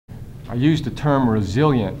I used the term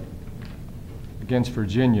resilient against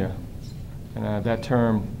Virginia, and that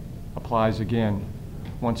term applies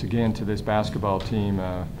once again to this basketball team.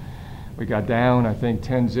 We got down, I think,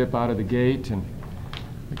 10-zip out of the gate, and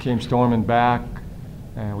we came storming back.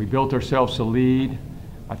 We built ourselves a lead.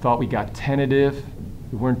 I thought we got tentative.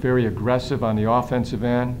 We weren't very aggressive on the offensive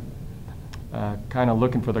end, kind of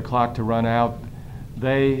looking for the clock to run out.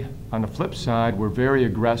 They, on the flip side, were very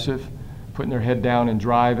aggressive, putting their head down and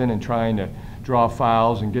driving and trying to draw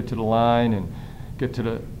fouls and get to the line and get to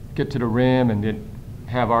the rim and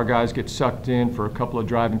have our guys get sucked in for a couple of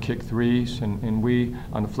drive and kick threes. And we,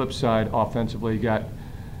 on the flip side, offensively got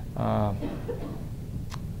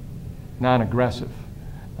non-aggressive.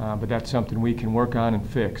 But that's something we can work on and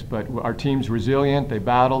fix. But our team's resilient. They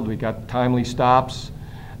battled. We got timely stops.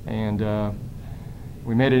 And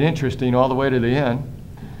we made it interesting all the way to the end.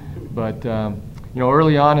 But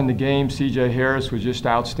early on in the game, C.J. Harris was just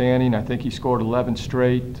outstanding. I think he scored 11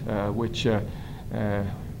 straight, which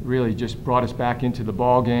really just brought us back into the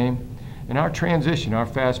ball game. And our transition, our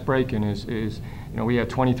fast breaking is we had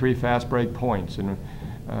 23 fast break points, and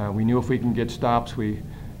we knew if we can get stops,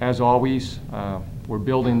 as always, we're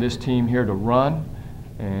building this team here to run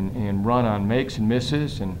and run on makes and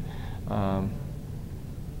misses, and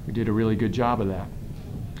we did a really good job of that.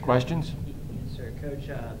 Questions? Yes, sir. Coach,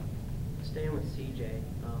 staying with CJ,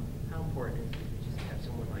 how important is it to just have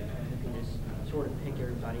someone like that who can just sort of pick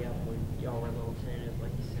everybody up when y'all were a little tentative,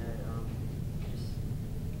 like you said? Just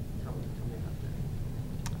tell me about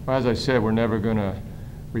that. Well, as I said, we're never going to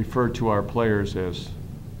refer to our players as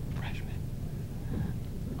freshmen.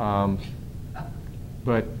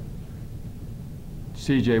 But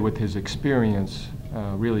CJ, with his experience,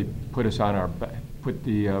 really put us on our back. Put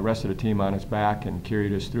the rest of the team on his back and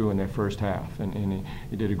carried us through in that first half. And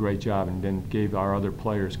he did a great job and then gave our other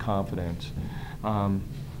players confidence.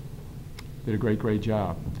 Did a great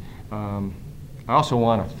job. I also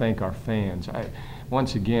want to thank our fans.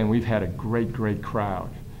 Once again, we've had a great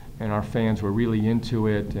crowd, and our fans were really into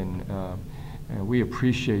it, and we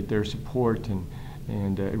appreciate their support,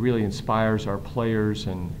 and it really inspires our players,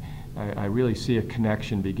 and I really see a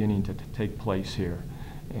connection beginning to take place here,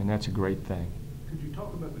 and that's a great thing. Could you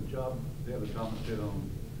talk about the job Devin Thomas did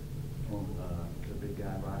on the big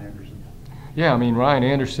guy, Ryan Anderson? Yeah, I mean, Ryan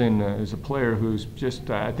Anderson is a player who's just,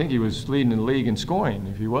 I think he was leading the league in scoring,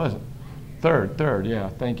 if he wasn't. Third, yeah,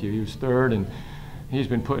 thank you. He was third, and he's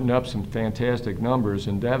been putting up some fantastic numbers,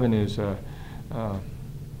 and Devin is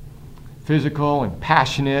physical and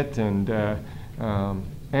passionate and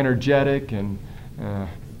energetic and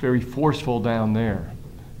very forceful down there.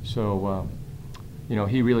 So,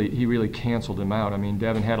 he really canceled him out. I mean,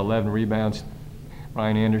 Devin had 11 rebounds.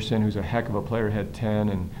 Ryan Anderson, who's a heck of a player, had 10,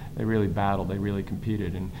 and they really battled. They really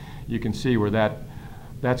competed, and you can see where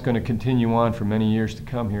that's going to continue on for many years to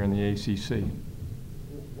come here in the ACC.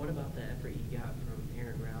 What about the effort you got from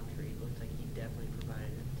Aaron Roundtree? It looks like he definitely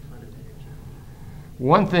provided a ton of energy.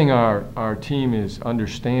 One thing our team is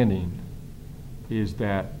understanding is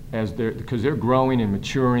that because they're growing and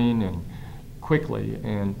maturing and quickly,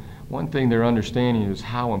 and one thing they're understanding is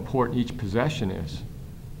how important each possession is.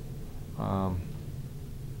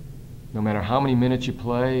 No matter how many minutes you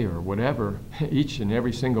play or whatever, each and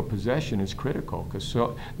every single possession is critical, because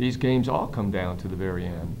these games all come down to the very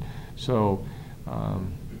end. So,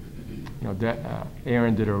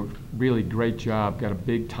 Aaron did a really great job, got a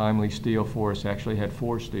big timely steal for us, actually had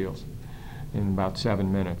 4 steals in about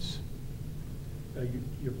 7 minutes.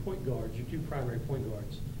 Your point guards, your 2 primary point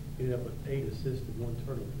guards, ended up with 8 assists and 1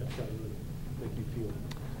 turnover. That's got to really make you feel.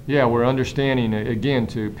 Yeah, we're understanding, again,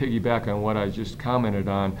 to piggyback on what I just commented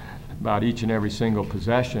on about each and every single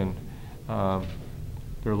possession.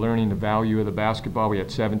 They're learning the value of the basketball. We had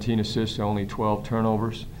 17 assists, only 12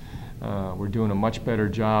 turnovers. We're doing a much better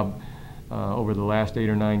job over the last 8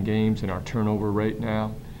 or 9 games in our turnover rate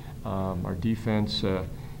now. Our defense,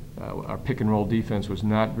 our pick and roll defense was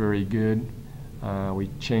not very good. We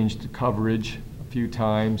changed the coverage a few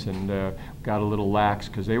times and got a little lax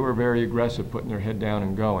because they were very aggressive, putting their head down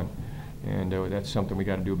and going. And that's something we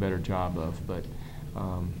got to do a better job of. But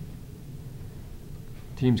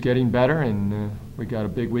team's getting better, and we got a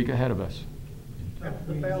big week ahead of us.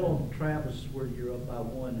 The foul on Travis, where you're up by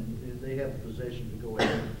 1, and they have the possession to go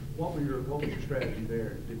ahead. What was your strategy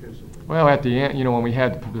there defensively? Well, at the end, when we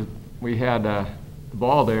had the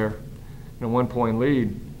ball there, in a 1-point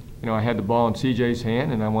lead, I had the ball in CJ's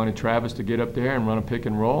hand, and I wanted Travis to get up there and run a pick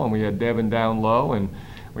and roll, and we had Devin down low, and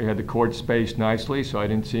we had the court spaced nicely, so I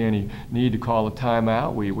didn't see any need to call a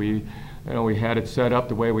timeout. We had it set up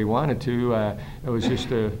the way we wanted to. It was just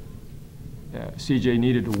CJ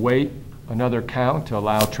needed to wait another count to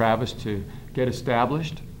allow Travis to get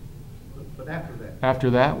established. But after that? After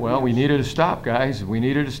that, well, we needed to stop, guys. We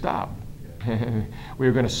needed to stop. We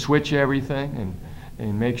were going to switch everything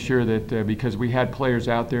and make sure that because we had players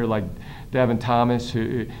out there like Devin Thomas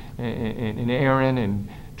and Aaron and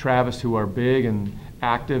Travis who are big and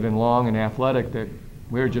active and long and athletic, that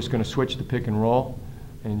we were just going to switch the pick and roll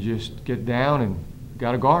and just get down and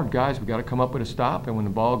got to guard, guys. We got to come up with a stop, and when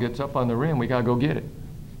the ball gets up on the rim, we got to go get it.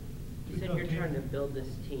 You said you're trying to build this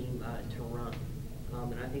team to run,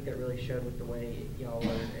 and I think that really showed with the way y'all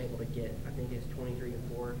were able to get, I think it's 23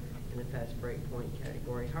 and 4 in the fast break point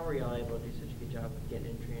category. How were y'all able to do such a good job of getting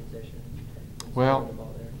in transition and Well, scoring the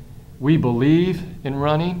ball there? we believe in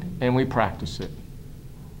running and we practice it.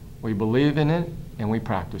 We believe in it and we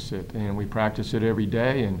practice it, and we practice it every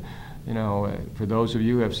day. And you know, for those of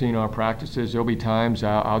you who have seen our practices, there'll be times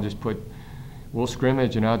we'll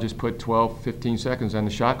scrimmage and I'll just put 12, 15 seconds on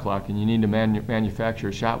the shot clock, and you need to manufacture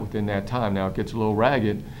a shot within that time. Now it gets a little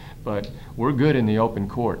ragged, but we're good in the open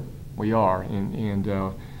court. We are, and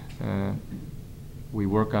we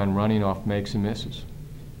work on running off makes and misses.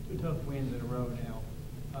 2 tough wins in a row now.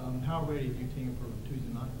 How ready is your team for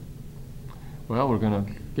Tuesday night? Well, we're going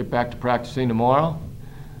to get back to practicing tomorrow,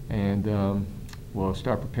 and we'll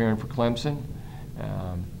start preparing for Clemson.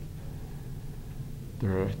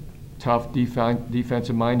 They're a tough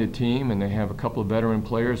defensive-minded team, and they have a couple of veteran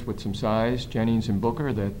players with some size, Jennings and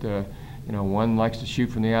Booker, that you know, one likes to shoot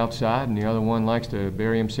from the outside and the other one likes to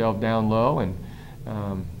bury himself down low, and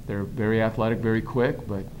they're very athletic, very quick,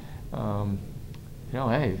 but you know,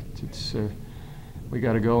 hey, we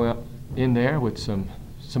got to go in there with some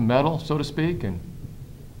mettle, so to speak, and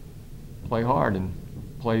play hard and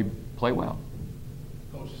play well.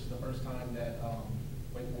 Coach, this is the first time that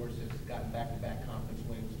Wake Forest has gotten back-to-back conference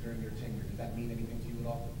wins during your tenure. Does that mean anything to you at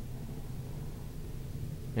all?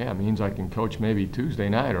 Yeah, it means I can coach maybe Tuesday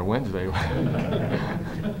night or Wednesday. Yeah.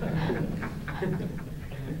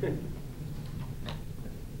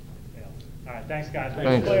 All right, thanks, guys.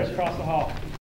 Thanks. Players across the hall.